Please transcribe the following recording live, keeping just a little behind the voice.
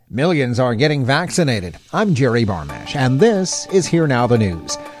Millions are getting vaccinated. I'm Jerry Barmash, and this is Here Now the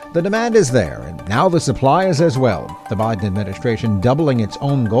News. The demand is there, and now the supply is as well. The Biden administration doubling its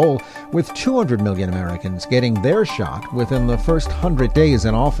own goal, with 200 million Americans getting their shot within the first 100 days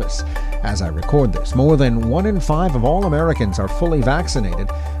in office. As I record this, more than 1 in 5 of all Americans are fully vaccinated,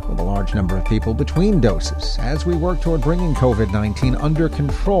 with a large number of people between doses, as we work toward bringing COVID-19 under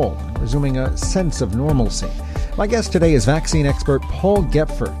control and resuming a sense of normalcy. My guest today is vaccine expert Paul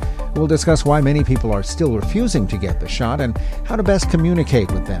Gepfert, who will discuss why many people are still refusing to get the shot and how to best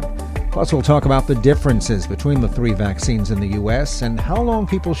communicate with them. Plus, we'll talk about the differences between the 3 vaccines in the U.S. and how long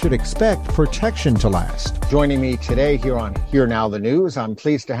people should expect protection to last. Joining me today here on Here Now the News, I'm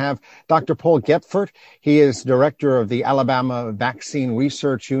pleased to have Dr. Paul Gepfert. He is director of the Alabama Vaccine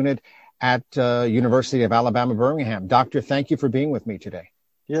Research Unit at University of Alabama, Birmingham. Doctor, thank you for being with me today.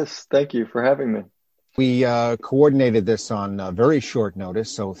 Yes, thank you for having me. We coordinated this on very short notice,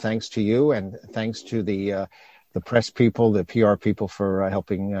 so thanks to you and thanks to the press people, the PR people for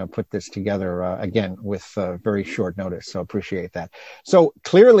helping put this together, again, with very short notice. So appreciate that. So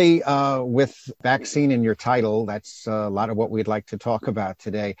clearly, with vaccine in your title, that's a lot of what we'd like to talk about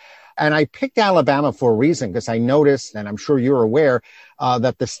today. And I picked Alabama for a reason, because I noticed, and I'm sure you're aware,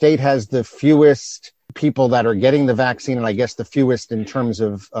 that the state has the fewest people that are getting the vaccine, and I guess the fewest in terms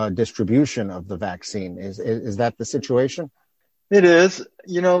of distribution of the vaccine. Is that the situation? It is.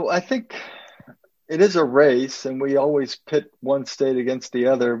 You know, I think it is a race, and we always pit one state against the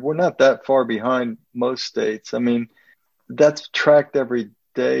other. We're not that far behind most states. I mean, that's tracked every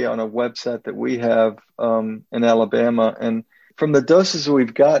day on a website that we have in Alabama. And from the doses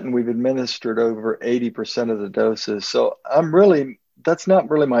we've gotten, we've administered over 80% of the doses. So that's not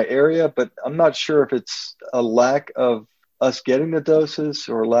really my area, but I'm not sure if it's a lack of us getting the doses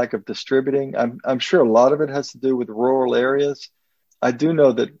or a lack of distributing. I'm sure a lot of it has to do with rural areas. I do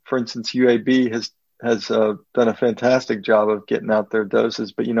know that, for instance, UAB has done a fantastic job of getting out their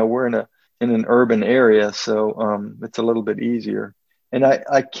doses, but we're in an urban area, so it's a little bit easier. And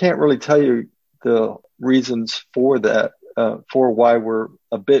I can't really tell you the reasons for that, for why we're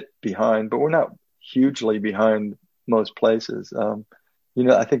a bit behind, but we're not hugely behind most places.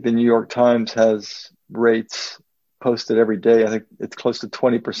 I think the New York Times has rates posted every day. I think it's close to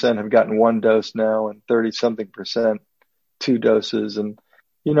 20% have gotten 1 dose now, and 30-something% 2 doses. And,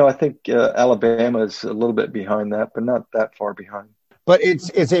 I think Alabama is a little bit behind that, but not that far behind. But is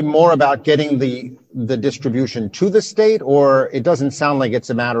it more about getting the distribution to the state, or it doesn't sound like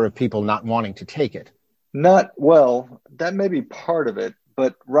it's a matter of people not wanting to take it? Well, that may be part of it.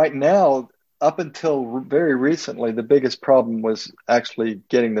 But right now, up until very recently, the biggest problem was actually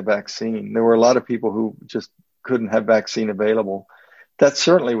getting the vaccine. There were a lot of people who just couldn't have vaccine available. That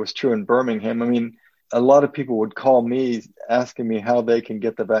certainly was true in Birmingham. I mean, a lot of people would call me asking me how they can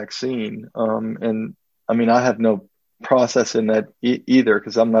get the vaccine. And I mean, I have no process in that either,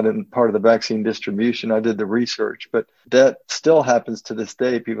 because I'm not in part of the vaccine distribution. I did the research, but that still happens to this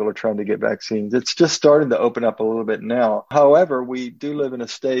day. People are trying to get vaccines. It's just starting to open up a little bit now. However, we do live in a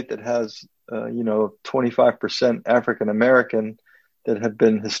state that has 25% African American that have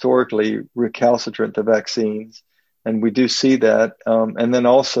been historically recalcitrant to vaccines. And we do see that. And then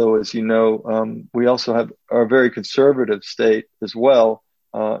also, as you know, we also have a very conservative state as well.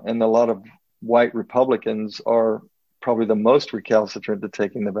 And a lot of white Republicans are probably the most recalcitrant to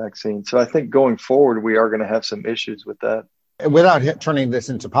taking the vaccine. So I think going forward, we are going to have some issues with that. Without turning this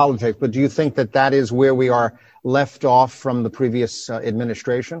into politics, but do you think that is where we are left off from the previous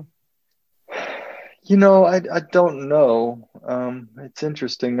administration? I don't know. It's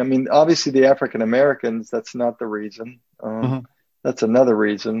interesting. I mean, obviously the African Americans, that's not the reason. That's another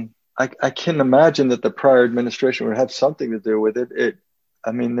reason. I can imagine that the prior administration would have something to do with it.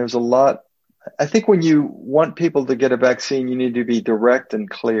 There's a lot. I think when you want people to get a vaccine, you need to be direct and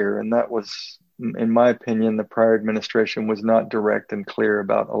clear. And that was, in my opinion, the prior administration was not direct and clear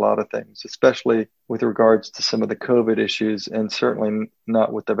about a lot of things, especially with regards to some of the COVID issues, and certainly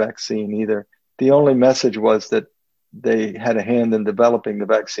not with the vaccine either. The only message was that they had a hand in developing the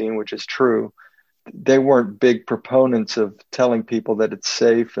vaccine, which is true. They weren't big proponents of telling people that it's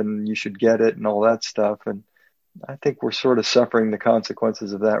safe and you should get it and all that stuff. And I think we're sort of suffering the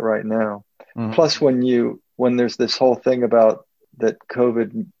consequences of that right now. Mm-hmm. Plus, when there's this whole thing about that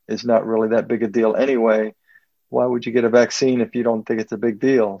COVID is not really that big a deal anyway, why would you get a vaccine if you don't think it's a big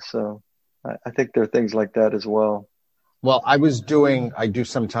deal? So I think there are things like that as well. Well, I do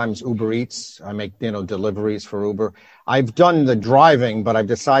sometimes Uber Eats. I make, deliveries for Uber. I've done the driving, but I've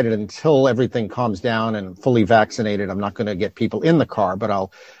decided until everything calms down and fully vaccinated, I'm not going to get people in the car, but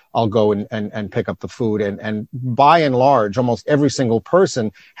I'll I'll go and pick up the food. And by and large, almost every single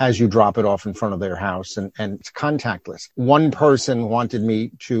person has you drop it off in front of their house, and it's contactless. One person wanted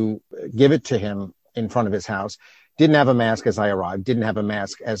me to give it to him in front of his house. Didn't have a mask as I arrived, didn't have a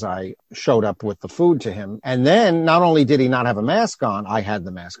mask as I showed up with the food to him. And then not only did he not have a mask on, I had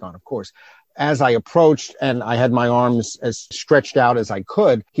the mask on, of course. As I approached and I had my arms as stretched out as I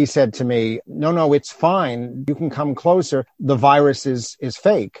could, he said to me, no, it's fine. You can come closer. The virus is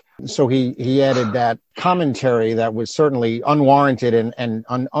fake. So he added that commentary that was certainly unwarranted and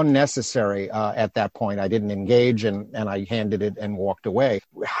unnecessary at that point. I didn't engage and I handed it and walked away.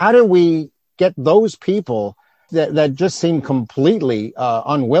 How do we get those people that just seem completely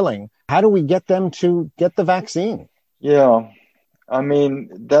unwilling? How do we get them to get the vaccine? Yeah. I mean,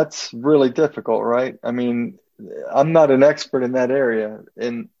 that's really difficult, right? I mean, I'm not an expert in that area.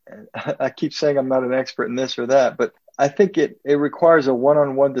 And I keep saying I'm not an expert in this or that, but I think it requires a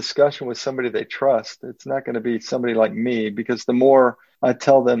one-on-one discussion with somebody they trust. It's not going to be somebody like me, because the more I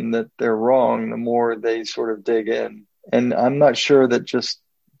tell them that they're wrong, the more they sort of dig in. And I'm not sure that just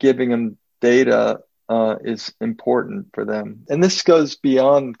giving them data is important for them. And this goes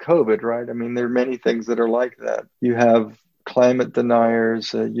beyond COVID, right? I mean, there are many things that are like that. You have climate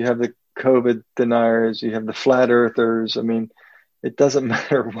deniers, you have the COVID deniers, you have the flat earthers. I mean, it doesn't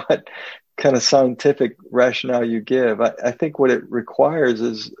matter what kind of scientific rationale you give. I think what it requires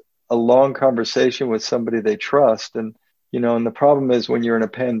is a long conversation with somebody they trust. And, and the problem is when you're in a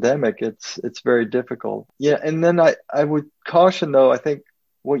pandemic, it's very difficult. Yeah. And then I would caution, though, I think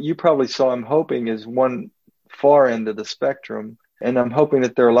what you probably saw, I'm hoping, is one far end of the spectrum. And I'm hoping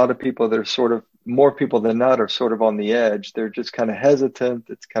that there are a lot of people that are sort of, more people than not, are sort of on the edge. They're just kind of hesitant.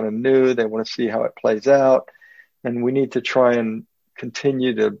 It's kind of new. They want to see how it plays out. And we need to try and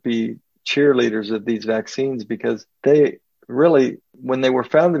continue to be cheerleaders of these vaccines, because they really, when they were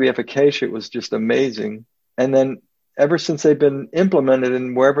found to be efficacious, it was just amazing. And then ever since they've been implemented,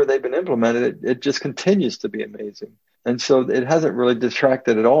 and wherever they've been implemented, it just continues to be amazing. And so it hasn't really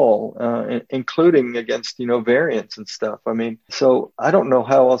detracted at all, including against, variants and stuff. I mean, so I don't know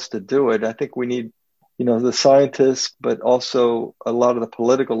how else to do it. I think we need, the scientists, but also a lot of the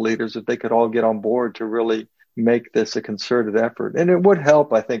political leaders, if they could all get on board to really make this a concerted effort. And it would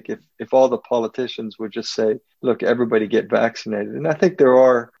help, I think, if all the politicians would just say, look, everybody get vaccinated. And I think there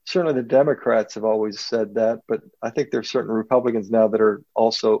are, certainly the Democrats have always said that, but I think there are certain Republicans now that are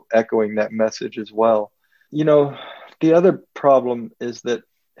also echoing that message as well. The other problem is that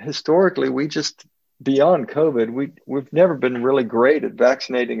historically, we just, beyond COVID, we've never been really great at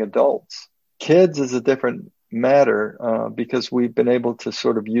vaccinating adults. Kids is a different matter because we've been able to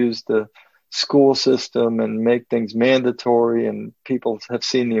sort of use the school system and make things mandatory, and people have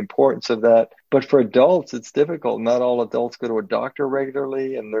seen the importance of that. But for adults, it's difficult. Not all adults go to a doctor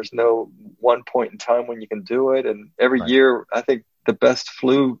regularly, and there's no one point in time when you can do it. And every year, I think the best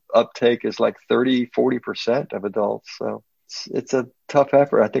flu uptake is like 30-40% of adults. So it's a tough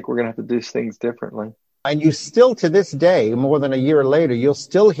effort. I think we're going to have to do things differently. And you still, to this day, more than a year later, you'll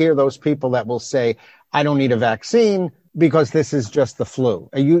still hear those people that will say, I don't need a vaccine because this is just the flu.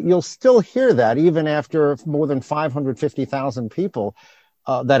 You'll still hear that even after more than 550,000 people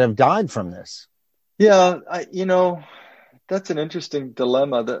that have died from this. Yeah, that's an interesting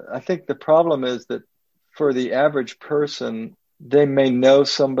dilemma. I think the problem is that for the average person, they may know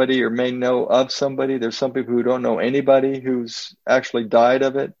somebody or may know of somebody. There's some people who don't know anybody who's actually died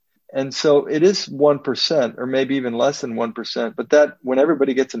of it. And so it is 1% or maybe even less than 1%. But that, when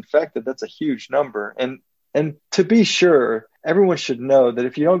everybody gets infected, that's a huge number. And to be sure, everyone should know that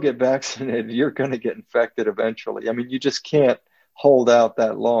if you don't get vaccinated, you're going to get infected eventually. I mean, you just can't hold out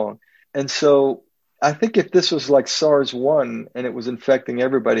that long. And so I think if this was like SARS-1 and it was infecting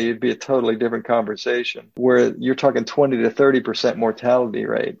everybody, it'd be a totally different conversation where you're talking 20 to 30% mortality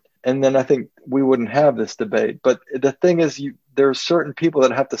rate. And then I think we wouldn't have this debate. But the thing is, there are certain people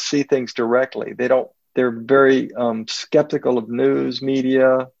that have to see things directly. They're very skeptical of news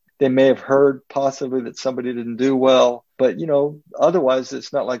media. They may have heard possibly that somebody didn't do well, but otherwise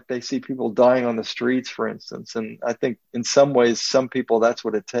it's not like they see people dying on the streets, for instance. And I think in some ways, some people, that's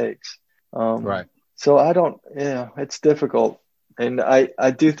what it takes. Right. So it's difficult. And I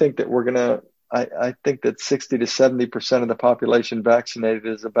do think that I think that 60 to 70% of the population vaccinated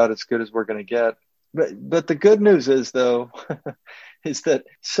is about as good as we're going to get. But the good news is, though, is that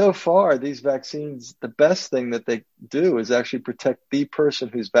so far these vaccines, the best thing that they do is actually protect the person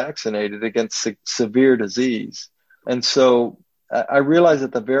who's vaccinated against severe disease. And so I realize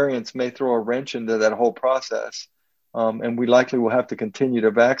that the variants may throw a wrench into that whole process. And we likely will have to continue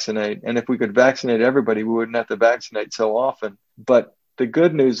to vaccinate. And if we could vaccinate everybody, we wouldn't have to vaccinate so often. But the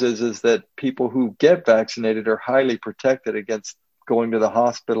good news is that people who get vaccinated are highly protected against going to the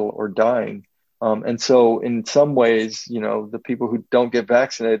hospital or dying. And so in some ways, the people who don't get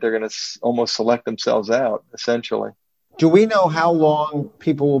vaccinated, they're going to almost select themselves out, essentially. Do we know how long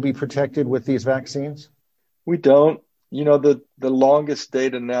people will be protected with these vaccines? We don't. The longest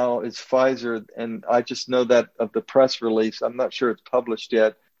data now is Pfizer, and I just know that of the press release. I'm not sure it's published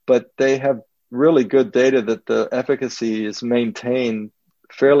yet, but they have really good data that the efficacy is maintained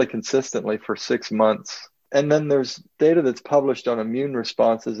fairly consistently for 6 months. And then there's data that's published on immune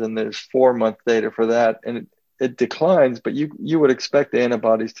responses, and there's 4-month data for that. And it declines, but you would expect the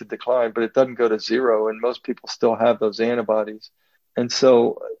antibodies to decline, but it doesn't go to zero, and most people still have those antibodies. And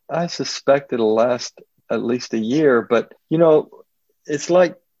so I suspect it'll last at least a year. But, it's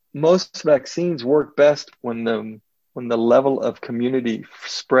like most vaccines work best when the level of community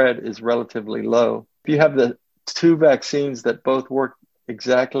spread is relatively low. If you have the two vaccines that both work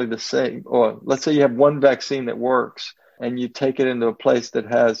exactly the same, or let's say you have one vaccine that works and you take it into a place that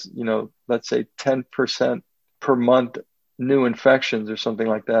has, let's say 10% per month new infections or something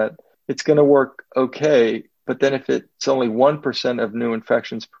like that, it's going to work okay. But then if it's only 1% of new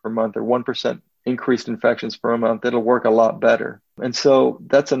infections per month or 1% increased infections per month, it'll work a lot better. And so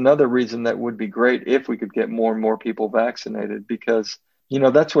that's another reason that would be great if we could get more and more people vaccinated, because,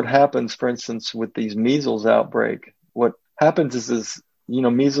 that's what happens, for instance, with these measles outbreak. What happens is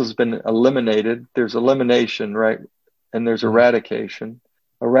measles has been eliminated. There's elimination, right? And there's eradication.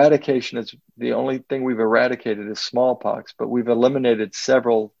 Eradication is the only thing we've eradicated is smallpox, but we've eliminated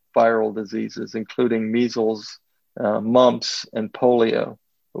several viral diseases, including measles, mumps, and polio.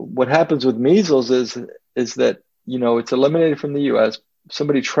 What happens with measles is that, it's eliminated from the U.S.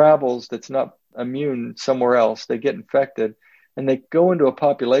 Somebody travels that's not immune somewhere else, they get infected, and they go into a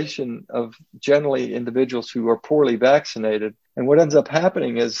population of generally individuals who are poorly vaccinated. And what ends up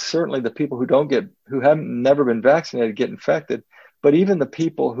happening is certainly the people who haven't never been vaccinated get infected. But even the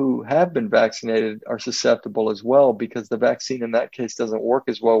people who have been vaccinated are susceptible as well, because the vaccine in that case doesn't work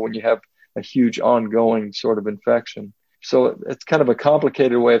as well when you have a huge ongoing sort of infection. So it's kind of a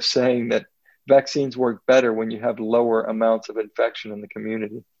complicated way of saying that vaccines work better when you have lower amounts of infection in the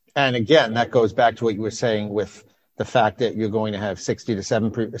community. And again, that goes back to what you were saying with the fact that you're going to have 60 to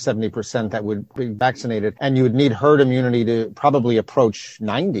 70% that would be vaccinated, and you would need herd immunity to probably approach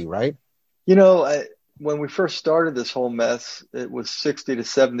 90, right? When we first started this whole mess, it was 60 to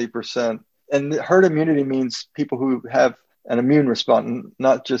 70%. And herd immunity means people who have an immune response,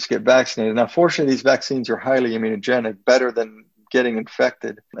 not just get vaccinated. Now, fortunately, these vaccines are highly immunogenic, better than getting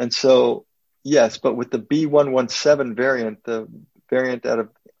infected. And so, yes, but with the B117 variant, the variant out of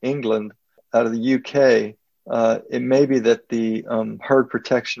England, out of the UK, it may be that the herd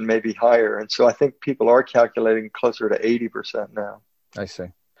protection may be higher. And so I think people are calculating closer to 80% now. I see.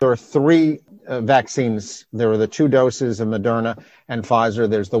 There are three vaccines. There are the 2 doses of Moderna and Pfizer.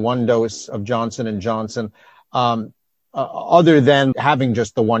 There's the 1 dose of Johnson & Johnson. Other than having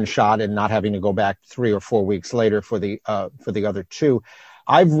just the 1 shot and not having to go back 3 or 4 weeks later for the other 2,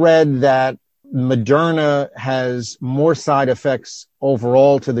 I've read that Moderna has more side effects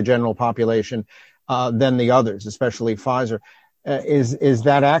overall to the general population than the others, especially Pfizer. Is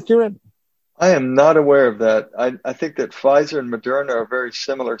that accurate? I am not aware of that. I think that Pfizer and Moderna are very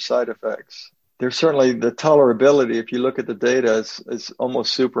similar side effects. There's certainly the tolerability, if you look at the data, is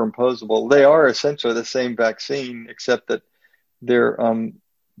almost superimposable. They are essentially the same vaccine, except that they're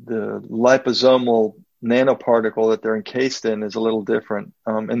the liposomal nanoparticle that they're encased in is a little different.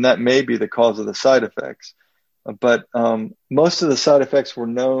 And that may be the cause of the side effects. But most of the side effects were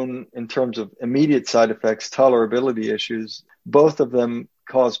known in terms of immediate side effects, tolerability issues. Both of them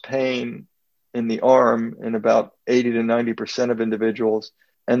cause pain in the arm in about 80 to 90% of individuals.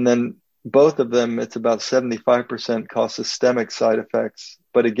 And then both of them, it's about 75% cause systemic side effects.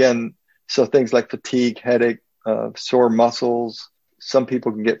 But again, so things like fatigue, headache, sore muscles, some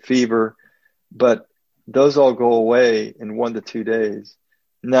people can get fever, but those all go away in 1 to 2 days.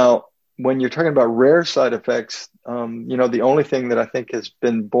 Now, when you're talking about rare side effects, the only thing that I think has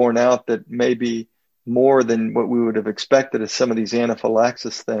been borne out that may be more than what we would have expected is some of these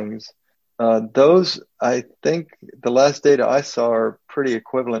anaphylaxis things. Those, I think, the last data I saw are pretty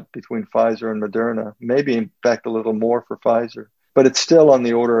equivalent between Pfizer and Moderna, maybe in fact a little more for Pfizer, but it's still on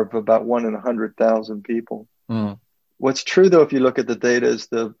the order of about 1 in 100,000 people. Mm. What's true, though, if you look at the data, is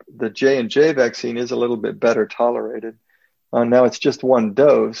the J&J vaccine is a little bit better tolerated. Now it's just 1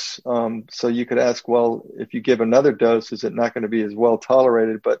 dose, so you could ask, well, if you give another dose, is it not going to be as well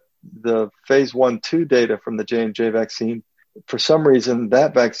tolerated? But the phase 1/2 data from the J&J vaccine, for some reason,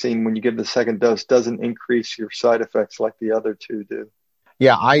 that vaccine, when you give the second dose, doesn't increase your side effects like the other 2 do.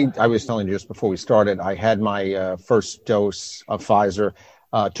 Yeah, I was telling you just before we started, I had my first dose of Pfizer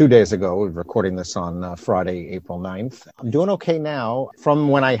 2 days ago. We're recording this on Friday, April 9th. I'm doing okay now. From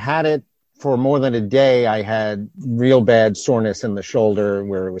when I had it for more than a day, I had real bad soreness in the shoulder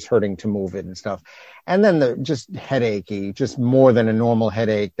where it was hurting to move it and stuff. And then the just headachy, just more than a normal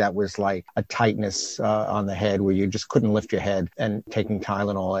headache that was like a tightness on the head where you just couldn't lift your head, and taking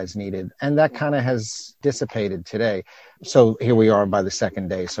Tylenol as needed. And that kind of has dissipated today. So here we are by the second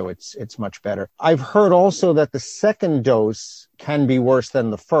day, so it's much better. I've heard also that the second dose can be worse than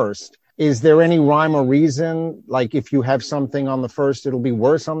the first. Is there any rhyme or reason? Like if you have something on the first, it'll be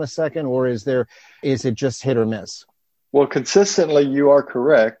worse on the second, or is it just hit or miss? Well, consistently, you are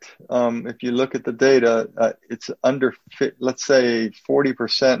correct. If you look at the data, it's under, let's say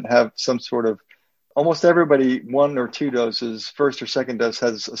 40% have some sort of, almost everybody, 1 or 2 doses, first or second dose,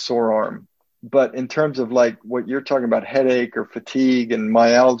 has a sore arm. But in terms of like what you're talking about, headache or fatigue and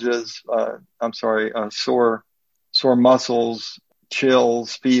myalgias, sore muscles,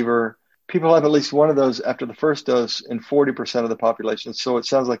 chills, fever, people have at least one of those after the first dose in 40% of the population. So it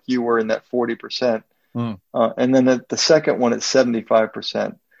sounds like you were in that 40%. And then the second one, it's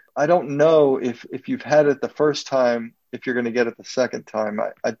 75%. I don't know if you've had it the first time, if you're going to get it the second time.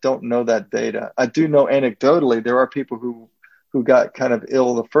 I don't know that data. I do know anecdotally there are people who got kind of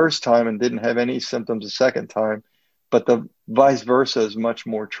ill the first time and didn't have any symptoms the second time, but the vice versa is much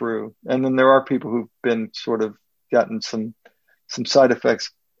more true. And then there are people who've been sort of gotten some side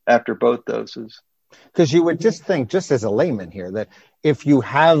effects after both doses. Because you would just think, just as a layman here, that if you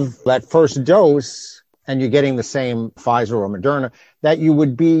have that first dose and you're getting the same Pfizer or Moderna, that you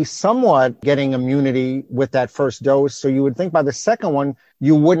would be somewhat getting immunity with that first dose. So you would think by the second one,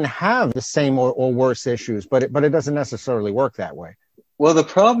 you wouldn't have the same or worse issues, but it doesn't necessarily work that way. Well, the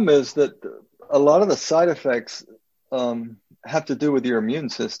problem is that a lot of the side effects have to do with your immune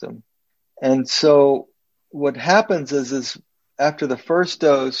system. And so what happens is after the first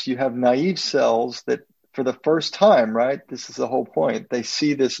dose, you have naive cells that for the first time, right? This is the whole point. They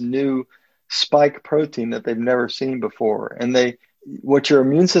see this new spike protein that they've never seen before. And what your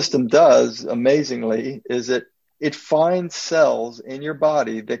immune system does, amazingly, is it finds cells in your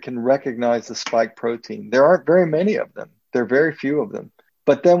body that can recognize the spike protein. There aren't very many of them. There are very few of them.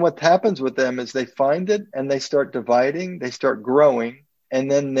 But then what happens with them is they find it and they start dividing, they start growing,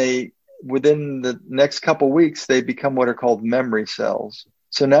 and then within the next couple of weeks, they become what are called memory cells.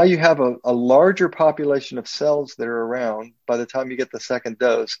 So now you have a larger population of cells that are around by the time you get the second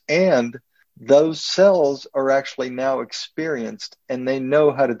dose. And those cells are actually now experienced, and they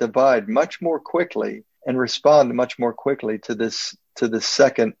know how to divide much more quickly and respond much more quickly to this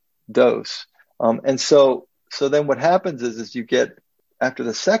second dose. And so then what happens is you get, after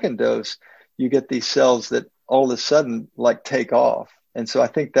the second dose, you get these cells that all of a sudden like take off. And so I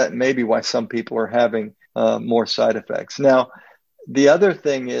think that may be why some people are having more side effects. Now, the other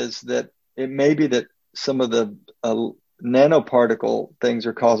thing is that it may be that some of the nanoparticle things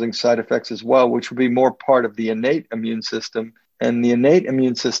are causing side effects as well, which would be more part of the innate immune system. And the innate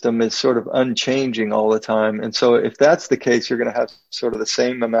immune system is sort of unchanging all the time. And so if that's the case, you're going to have sort of the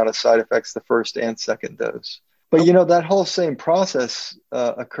same amount of side effects the first and second dose. But, that whole same process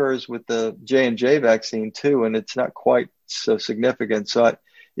occurs with the J&J vaccine too, and it's not quite so significant. So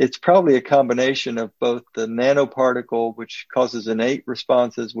it's probably a combination of both the nanoparticle, which causes innate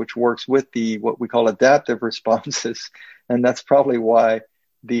responses, which works with what we call adaptive responses. And that's probably why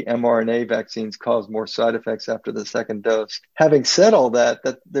the mRNA vaccines cause more side effects after the second dose. Having said all that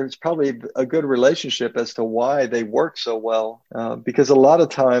there's probably a good relationship as to why they work so well, because a lot of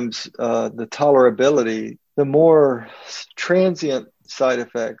times the tolerability, the more transient side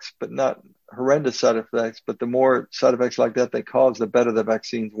effects, but not horrendous side effects, but the more side effects like that they cause, the better the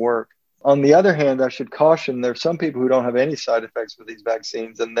vaccines work. On the other hand, I should caution, there's some people who don't have any side effects with these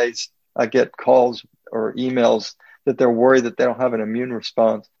vaccines, and I get calls or emails that they're worried that they don't have an immune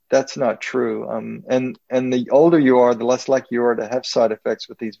response. That's not true. And the older you are, the less likely you are to have side effects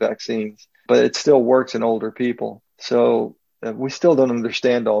with these vaccines, but it still works in older people. So we still don't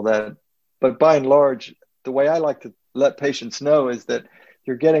understand all that. But by and large, the way I like to let patients know is that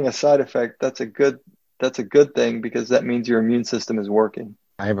you're getting a side effect. That's a good thing, because that means your immune system is working.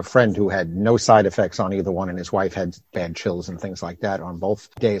 I have a friend who had no side effects on either one, and his wife had bad chills and things like that on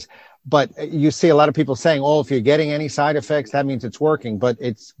both days. But you see a lot of people saying, "Oh, if you're getting any side effects, that means it's working." But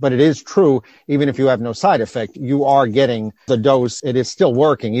it is true. Even if you have no side effect, you are getting the dose. It is still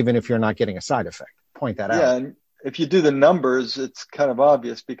working, even if you're not getting a side effect. Point that out. Yeah, and if you do the numbers, it's kind of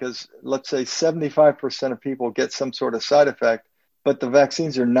obvious, because let's say 75% of people get some sort of side effect, but the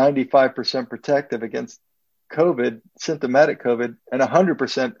vaccines are 95% protective against COVID, symptomatic COVID, and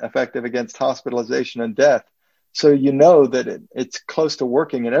 100% effective against hospitalization and death. So you know that it's close to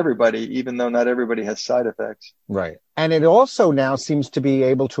working in everybody, even though not everybody has side effects. Right. And it also now seems to be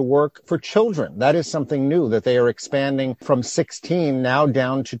able to work for children. That is something new, that they are expanding from 16 now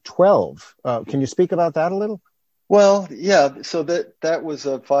down to 12. Can you speak about that a little? Well, yeah. So that was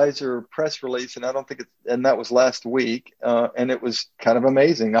a Pfizer press release, and I don't think and that was last week, and it was kind of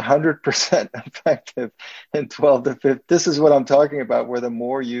amazing, 100% effective in 12 to 15. This is what I'm talking about, where the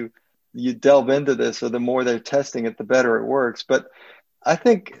more you delve into this, or the more they're testing it, the better it works. But I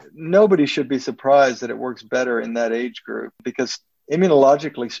think nobody should be surprised that it works better in that age group, because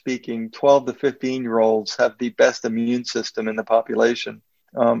immunologically speaking, 12 to 15-year-olds have the best immune system in the population.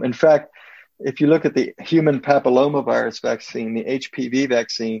 In fact, if you look at the human papillomavirus vaccine, the HPV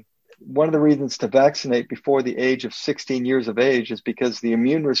vaccine, one of the reasons to vaccinate before the age of 16 years of age is because the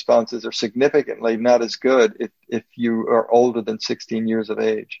immune responses are significantly not as good if you are older than 16 years of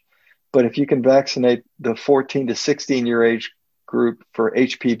age. But if you can vaccinate the 14 to 16 year age group for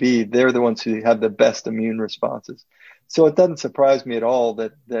HPV, they're the ones who have the best immune responses. So it doesn't surprise me at all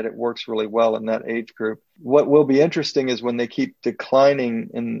that it works really well in that age group. What will be interesting is when they keep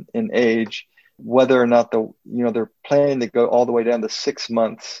declining in age, whether or not they're planning to go all the way down to 6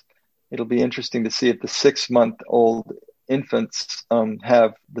 months. It'll be interesting to see if the 6-month-old infants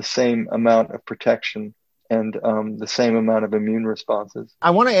have the same amount of protection and the same amount of immune responses.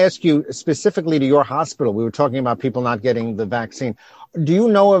 I want to ask you specifically to your hospital. We were talking about people not getting the vaccine. Do you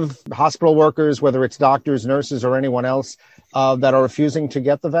know of hospital workers, whether it's doctors, nurses, or anyone else, that are refusing to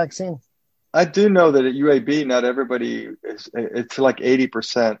get the vaccine? I do know that at UAB, not everybody it's like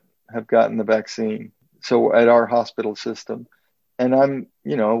 80% have gotten the vaccine. So at our hospital system. And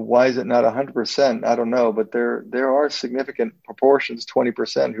why is it not 100%? I don't know, but there are significant proportions,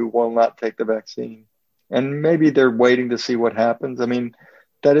 20%, who will not take the vaccine. And maybe they're waiting to see what happens. I mean,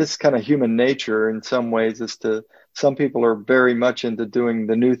 that is kind of human nature in some ways, some people are very much into doing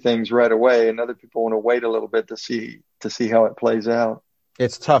the new things right away, and other people want to wait a little bit to see how it plays out.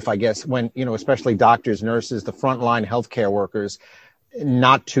 It's tough, I guess, when, especially doctors, nurses, the frontline healthcare workers,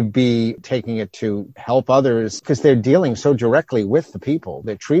 not to be taking it to help others, because they're dealing so directly with the people,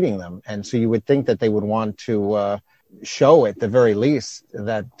 they're treating them. And so you would think that they would want to show at the very least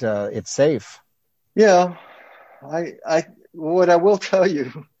that it's safe. Yeah, what I will tell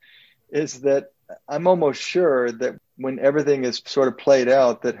you is that I'm almost sure that when everything is sort of played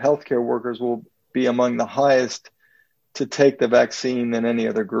out, that healthcare workers will be among the highest to take the vaccine than any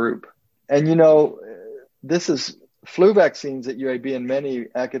other group. And, this is flu vaccines at UAB and many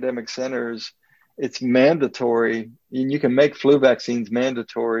academic centers. It's mandatory. And you can make flu vaccines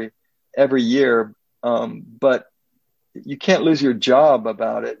mandatory every year, but you can't lose your job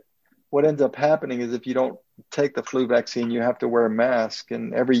about it. What ends up happening is if you don't take the flu vaccine, you have to wear a mask.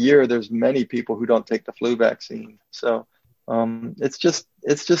 And every year there's many people who don't take the flu vaccine. So it's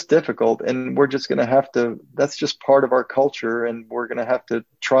just difficult. And we're just going to have to, that's just part of our culture. And we're going to have to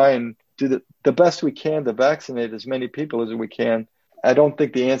try and do the best we can to vaccinate as many people as we can. I don't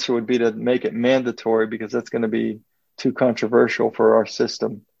think the answer would be to make it mandatory, because that's going to be too controversial for our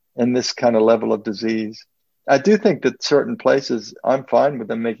system and this kind of level of disease. I do think that certain places, I'm fine with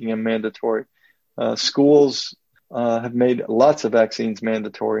them making them mandatory. Schools have made lots of vaccines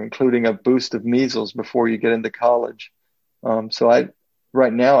mandatory, including a boost of measles before you get into college. Right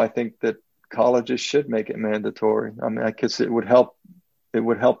now, I think that colleges should make it mandatory. I mean, because it would help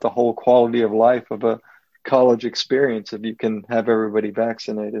the whole quality of life of a college experience if you can have everybody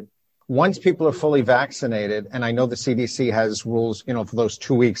vaccinated. Once people are fully vaccinated, and I know the CDC has rules, for those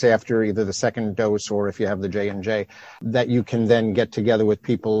 2 weeks after either the second dose or if you have the J&J, that you can then get together with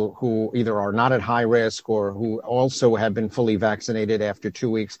people who either are not at high risk or who also have been fully vaccinated after 2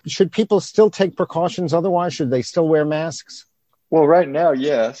 weeks. Should people still take precautions otherwise? Should they still wear masks? Well, right now,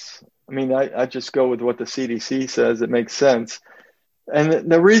 yes. I mean, I just go with what the CDC says. It makes sense. And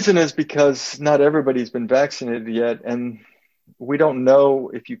the reason is because not everybody's been vaccinated yet. And we don't know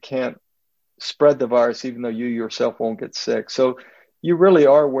if you can't spread the virus, even though you yourself won't get sick. So you really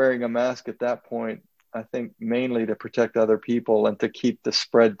are wearing a mask at that point, I think, mainly to protect other people and to keep the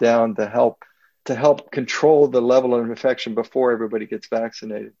spread down, to help control the level of infection before everybody gets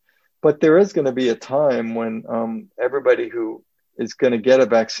vaccinated. But there is going to be a time when everybody who is going to get a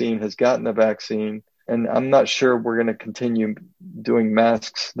vaccine has gotten a vaccine. And I'm not sure we're going to continue doing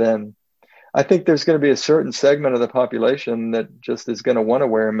masks then. I think there's going to be a certain segment of the population that just is going to want to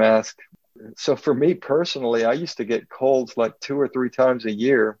wear a mask. So for me personally, I used to get colds like 2 or 3 times a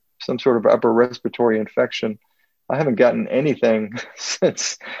year, some sort of upper respiratory infection. I haven't gotten anything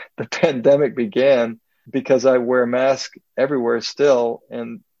since the pandemic began. because I wear a mask everywhere still,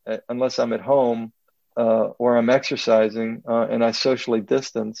 and unless I'm at home or I'm exercising, and I socially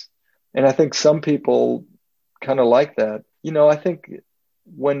distance. And I think some people kind of like that. I think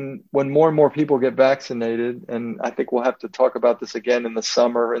when more and more people get vaccinated, and I think we'll have to talk about this again in the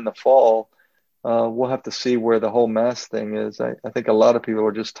summer, in the fall, we'll have to see where the whole mask thing is. I think a lot of people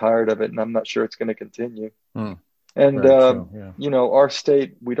are just tired of it, and I'm not sure it's going to continue. And, our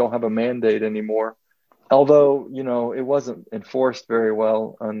state, we don't have a mandate anymore. Although, it wasn't enforced very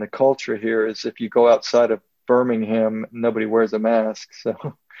well. And the culture here is if you go outside of Birmingham, nobody wears a mask.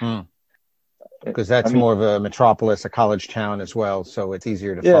 So, because that's more of a metropolis, a college town as well. So it's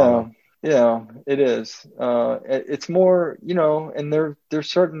easier to follow. Yeah, it is. It's more, and there's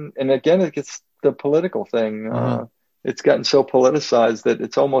certain, and again, it gets the political thing. It's gotten so politicized that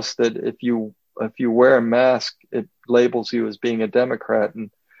it's almost that if you wear a mask, it labels you as being a Democrat. And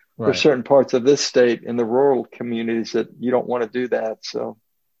there's certain parts of this state in the rural communities that you don't want to do that. So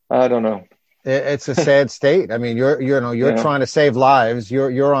I don't know. It's a sad state. I mean, you're trying to save lives.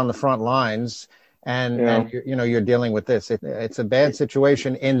 You're on the front lines, and you're dealing with this. It's a bad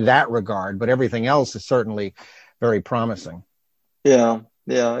situation in that regard, but everything else is certainly very promising. Yeah,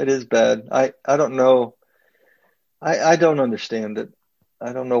 it is bad. I don't know. I don't understand it.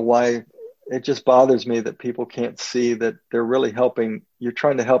 I don't know why. It just bothers me that people can't see that they're really helping. You're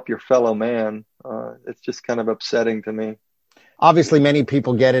trying to help your fellow man. It's just kind of upsetting to me. Obviously, many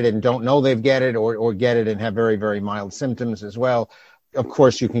people get it and don't know they've get it, or get it and have very, very mild symptoms as well. Of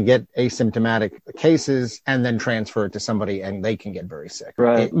course, you can get asymptomatic cases and then transfer it to somebody and they can get very sick.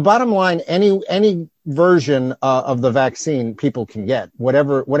 Right. Bottom line, any version of the vaccine people can get,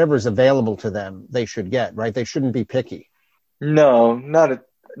 whatever is available to them, they should get, right? They shouldn't be picky. No, not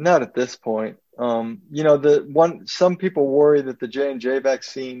at this point. Some people worry that the J&J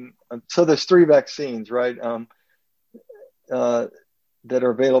vaccine, so there's 3 vaccines, right? That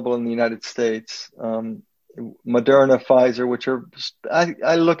are available in the United States. Moderna, Pfizer, which are,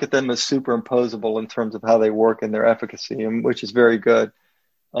 I look at them as superimposable in terms of how they work and their efficacy, and which is very good.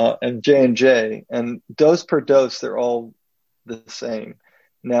 And J&J, and dose per dose, they're all the same.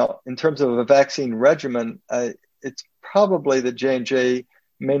 Now, in terms of a vaccine regimen, it's probably that J&J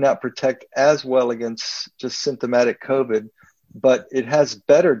may not protect as well against just symptomatic COVID, but it has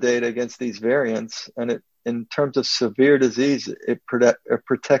better data against these variants, and in terms of severe disease, it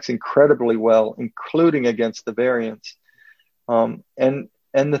protects incredibly well, including against the variants. And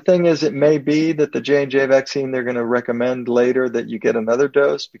the thing is, it may be that the J&J vaccine, they're going to recommend later that you get another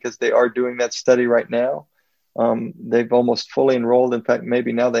dose because they are doing that study right now. They've almost fully enrolled. In fact,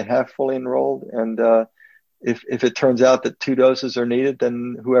 maybe now they have fully enrolled. And if it turns out that 2 doses are needed,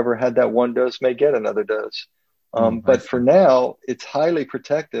 then whoever had that 1 dose may get another dose. But for now, it's highly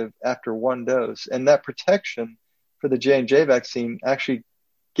protective after 1 dose. And that protection for the J&J vaccine actually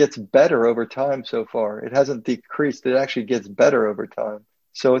gets better over time so far. It hasn't decreased. It actually gets better over time.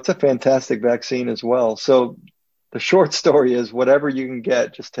 So it's a fantastic vaccine as well. So the short story is whatever you can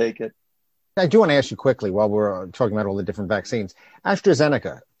get, just take it. I do want to ask you quickly while we're talking about all the different vaccines.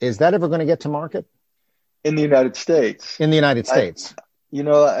 AstraZeneca, is that ever going to get to market? In the United States? In the United States.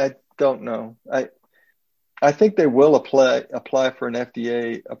 I don't know. I think they will apply for an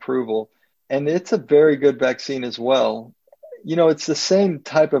FDA approval, and it's a very good vaccine as well. It's the same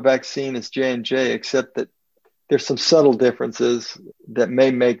type of vaccine as J&J, except that there's some subtle differences that may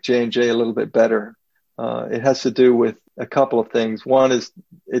make J&J a little bit better. It has to do with a couple of things. One is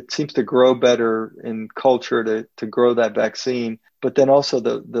it seems to grow better in culture to grow that vaccine, but then also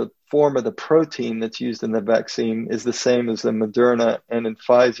the form of the protein that's used in the vaccine is the same as the Moderna and in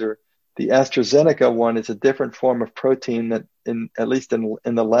Pfizer. The AstraZeneca one is a different form of protein that, at least in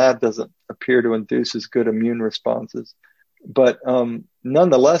the lab, doesn't appear to induce as good immune responses. But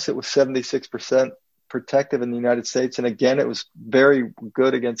nonetheless, it was 76% protective in the United States. And again, it was very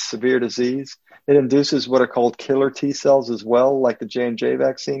good against severe disease. It induces what are called killer T cells as well, like the J&J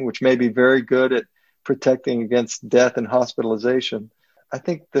vaccine, which may be very good at protecting against death and hospitalization. I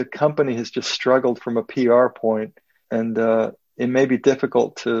think the company has just struggled from a PR point, and it may be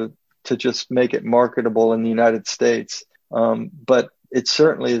difficult to just make it marketable in the United States. But it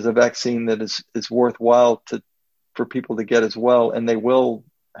certainly is a vaccine that is worthwhile for people to get as well. And they will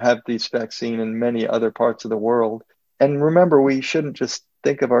have this vaccine in many other parts of the world. And remember, we shouldn't just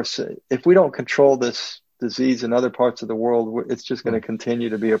think of if we don't control this disease in other parts of the world, it's just going to continue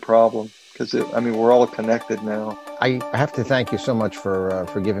to be a problem because we're all connected now. I have to thank you so much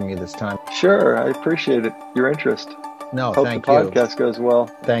for giving me this time. Sure. I appreciate it. Your interest. No, Hope thank the you. podcast goes well.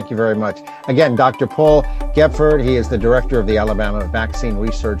 Thank you very much. Again, Dr. Paul Gepford, he is the director of the Alabama Vaccine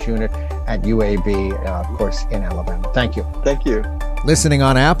Research Unit at UAB, of course, in Alabama. Thank you. Thank you. Listening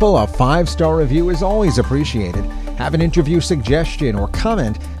on Apple, a 5-star review is always appreciated. Have an interview suggestion or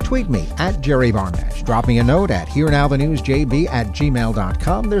comment, tweet me at Jerry Barmash. Drop me a note at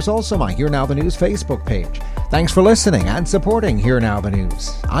hearnowthenewsjb@gmail.com. There's also my Here Now the News Facebook page. Thanks for listening and supporting Here Now the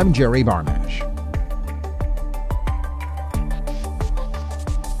News. I'm Jerry Barmash.